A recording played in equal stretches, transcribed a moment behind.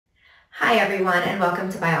Hi everyone, and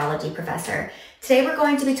welcome to Biology Professor. Today we're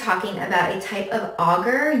going to be talking about a type of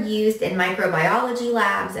agar used in microbiology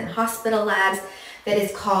labs and hospital labs that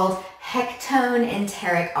is called Hektoen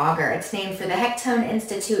Enteric Agar. It's named for the Hektoen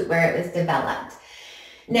Institute where it was developed.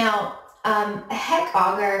 Now, HEK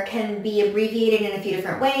agar can be abbreviated in a few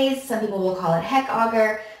different ways. Some people will call it HEK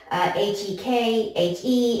agar, HEK,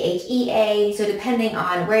 HE, HEA. So depending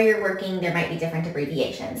on where you're working, there might be different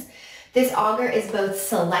abbreviations. This agar is both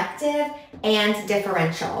selective and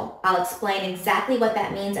differential. I'll explain exactly what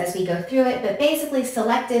that means as we go through it, but basically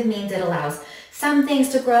selective means it allows some things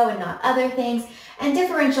to grow and not other things, and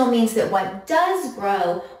differential means that what does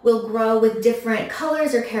grow will grow with different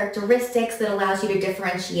colors or characteristics that allows you to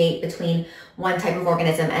differentiate between one type of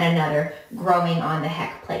organism and another growing on the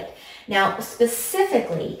HEK plate. Now,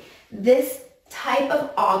 specifically, this type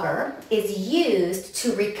of agar is used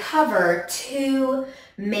to recover two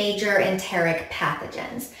major enteric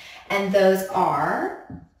pathogens, and those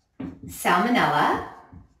are Salmonella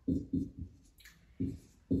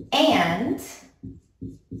and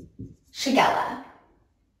Shigella.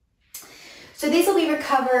 So these will be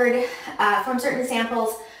recovered from certain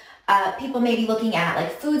samples. People may be looking at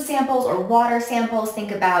like food samples or water samples.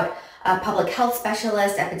 Think about public health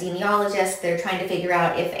specialists, epidemiologists. They're trying to figure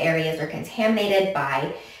out if areas are contaminated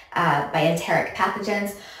by enteric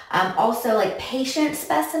pathogens. Also, like patient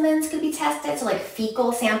specimens could be tested. So like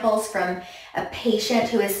fecal samples from a patient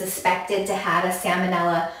who is suspected to have a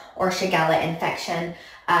Salmonella or Shigella infection,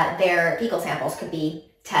 their fecal samples could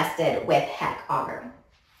be tested with HEK agar.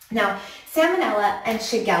 Now, Salmonella and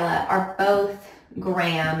Shigella are both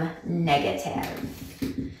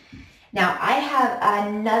gram-negative. Now, I have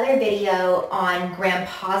another video on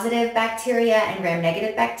gram-positive bacteria and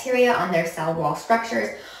gram-negative bacteria on their cell wall structures,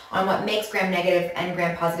 on what makes gram-negative and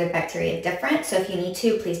gram-positive bacteria different. So if you need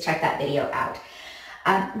to, please check that video out.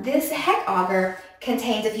 This HEK agar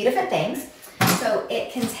contains a few different things. So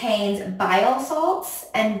it contains bile salts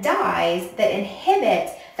and dyes that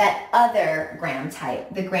inhibit that other gram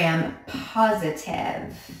type, the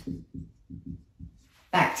gram-positive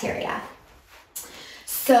bacteria.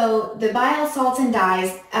 So the bile salts and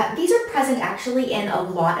dyes, these are present actually in a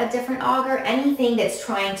lot of different agar. Anything that's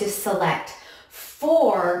trying to select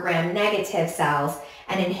for gram-negative cells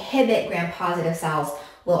and inhibit gram-positive cells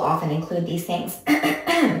will often include these things.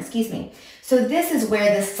 Excuse me. So this is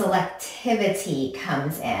where the selectivity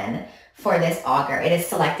comes in for this agar. It is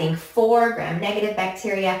selecting for gram-negative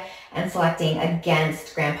bacteria and selecting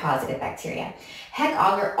against gram-positive bacteria. HEK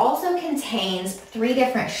agar also contains 3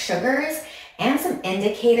 different sugars and some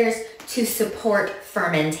indicators to support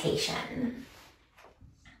fermentation.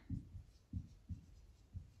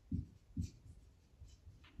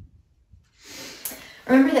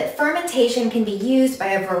 Remember that fermentation can be used by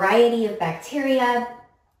a variety of bacteria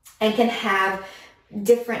and can have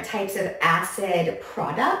different types of acid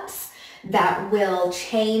products that will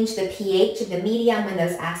change the pH of the medium when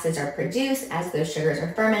those acids are produced as those sugars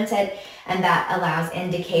are fermented, and that allows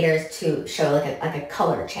indicators to show like a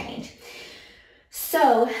color change.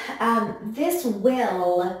 So this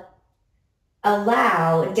will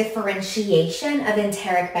allow differentiation of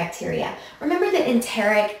enteric bacteria. Remember that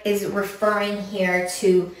enteric is referring here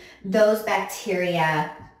to those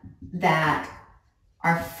bacteria that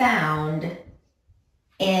are found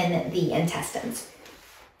in the intestines.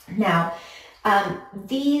 Now,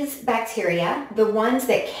 these bacteria, the ones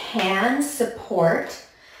that can support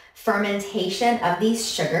fermentation of these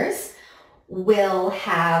sugars, will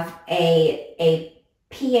have a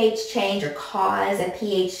pH change or cause a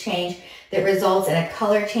pH change that results in a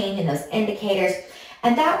color change in those indicators,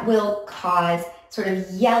 and that will cause sort of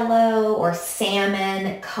yellow or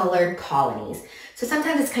salmon colored colonies. So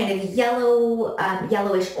sometimes it's kind of yellow,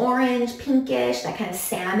 yellowish orange, pinkish, that kind of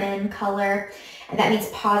salmon color, and that means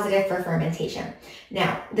positive for fermentation.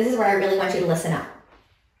 Now, this is where I really want you to listen up,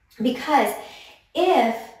 because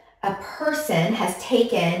if a person has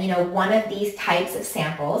taken, one of these types of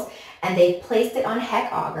samples and they've placed it on HEK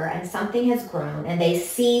agar and something has grown and they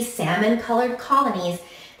see salmon colored colonies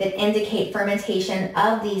that indicate fermentation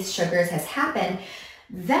of these sugars has happened,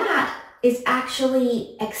 that is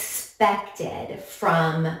actually expected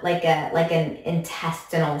from like an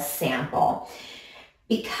intestinal sample,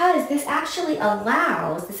 because this actually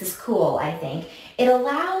allows, this is cool, I think, it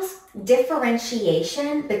allows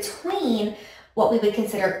differentiation between what we would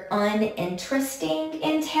consider uninteresting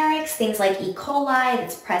enterics, things like E. coli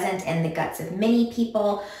that's present in the guts of many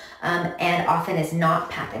people and often is not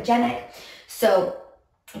pathogenic. So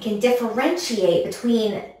it can differentiate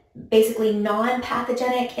between basically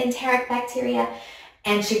non-pathogenic enteric bacteria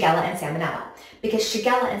and Shigella and Salmonella, because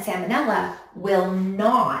Shigella and Salmonella will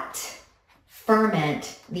not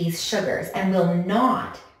ferment these sugars and will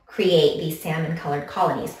not create these salmon colored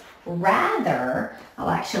colonies. Rather, I'll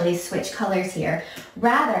actually switch colors here.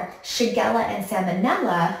 Rather, Shigella and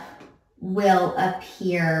Salmonella will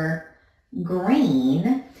appear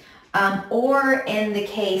green, or in the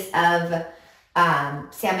case of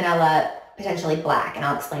Salmonella, potentially black, and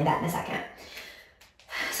I'll explain that in a second.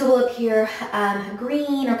 So will appear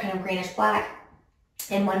green or kind of greenish black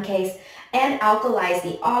in one case, and alkalize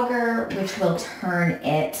the agar, which will turn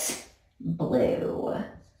it blue.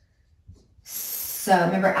 So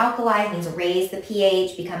remember, alkalize means raise the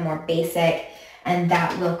pH, become more basic, and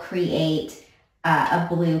that will create a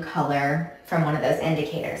blue color from one of those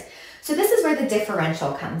indicators. So this is where the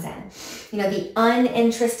differential comes in. You know, the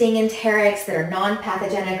uninteresting enterics that are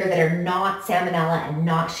non-pathogenic or that are not Salmonella and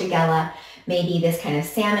not Shigella may be this kind of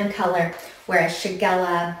salmon color, whereas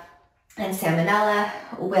Shigella and Salmonella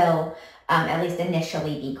will at least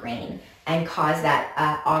initially be green and cause that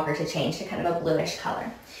agar to change to kind of a bluish color.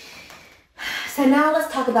 So now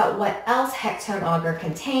let's talk about what else Hektoen agar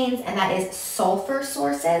contains, and that is sulfur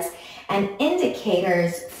sources and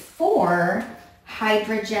indicators for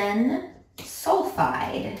hydrogen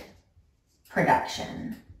sulfide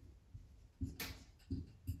production.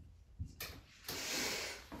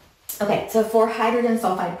 Okay, so for hydrogen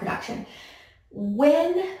sulfide production,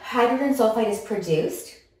 when hydrogen sulfide is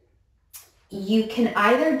produced, you can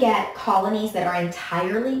either get colonies that are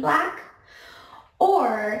entirely black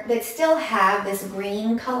or that still have this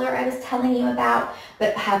green color I was telling you about,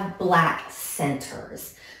 but have black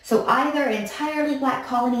centers. So either entirely black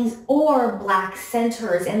colonies or black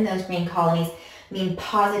centers in those green colonies mean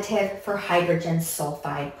positive for hydrogen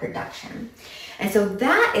sulfide production. And so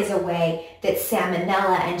that is a way that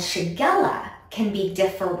Salmonella and Shigella can be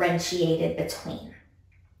differentiated between.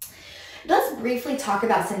 Let's briefly talk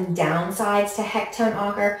about some downsides to Hektoen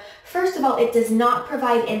agar. First of all, it does not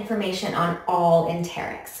provide information on all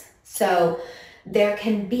enterics. So there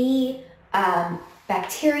can be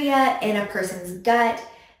bacteria in a person's gut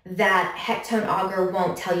that Hektoen agar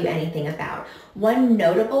won't tell you anything about. One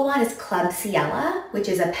notable one is Klebsiella, which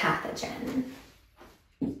is a pathogen.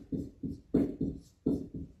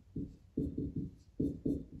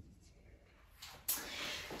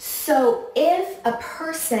 So if a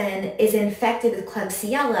person is infected with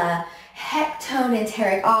Klebsiella, Hektoen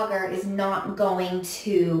Enteric Agar is not going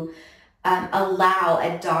to allow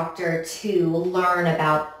a doctor to learn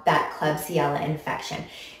about that Klebsiella infection.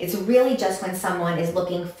 It's really just when someone is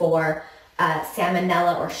looking for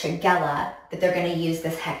Salmonella or Shigella that they're going to use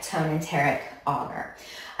this Hektoen Enteric Agar.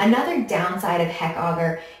 Another downside of HEK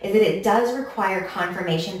agar is that it does require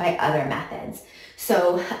confirmation by other methods.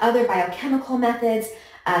 So other biochemical methods,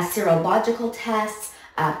 serological tests,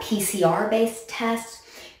 PCR-based tests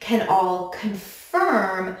can all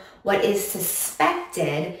confirm what is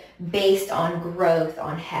suspected based on growth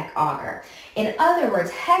on HEK agar. In other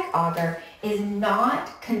words, HEK agar is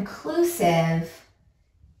not conclusive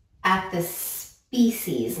at the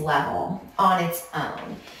species level on its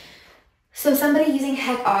own. So somebody using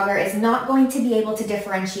HEK agar is not going to be able to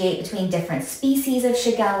differentiate between different species of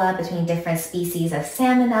Shigella, between different species of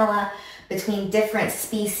Salmonella, between different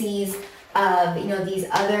species of, these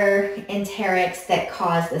other enterics that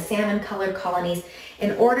cause the salmon-colored colonies.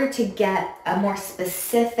 In order to get a more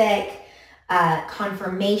specific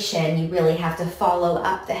confirmation, you really have to follow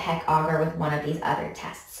up the HEK agar with one of these other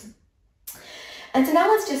tests. And so now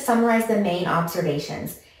let's just summarize the main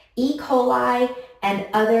observations. E. coli and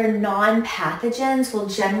other non-pathogens will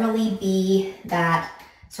generally be that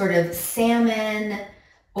sort of salmon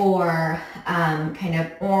or kind of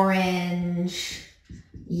orange,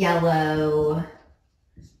 yellow,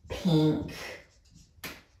 pink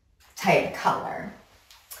type color.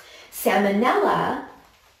 Salmonella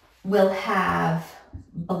will have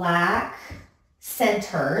black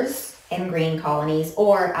centers in green colonies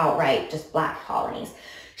or outright just black colonies.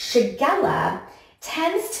 Shigella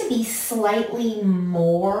tends to be slightly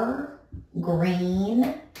more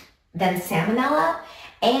green than Salmonella,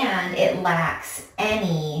 and it lacks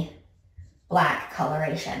any black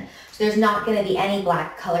coloration. So there's not going to be any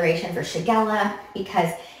black coloration for Shigella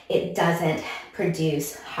because it doesn't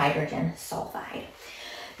produce hydrogen sulfide.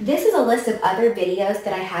 This is a list of other videos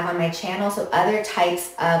that I have on my channel, so other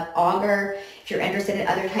types of agar. If you're interested in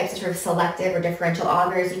other types of sort of selective or differential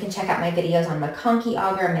agars, you can check out my videos on McConkey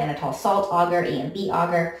agar, mannitol salt agar, EMB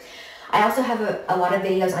agar. I also have a lot of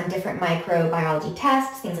videos on different microbiology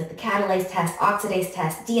tests, things like the catalase test, oxidase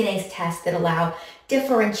test, DNase test that allow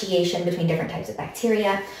differentiation between different types of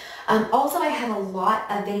bacteria. Also, I have a lot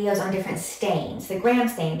of videos on different stains, the gram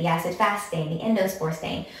stain, the acid-fast stain, the endospore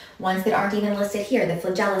stain, ones that aren't even listed here, the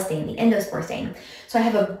flagella stain, the endospore stain. So I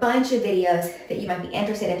have a bunch of videos that you might be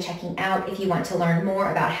interested in checking out if you want to learn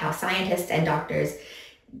more about how scientists and doctors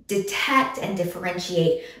detect and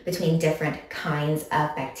differentiate between different kinds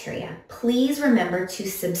of bacteria. Please remember to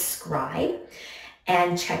subscribe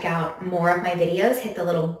and check out more of my videos. Hit the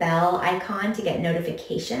little bell icon to get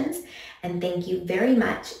notifications. And thank you very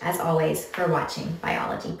much, as always, for watching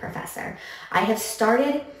Biology Professor. I have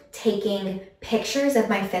started taking pictures of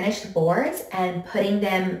my finished boards and putting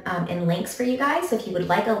them in links for you guys. So if you would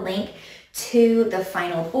like a link to the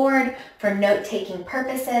final board for note-taking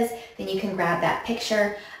purposes, then you can grab that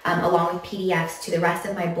picture along with PDFs to the rest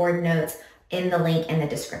of my board notes in the link in the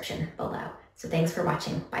description below. So thanks for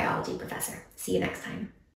watching Biology Professor. See you next time.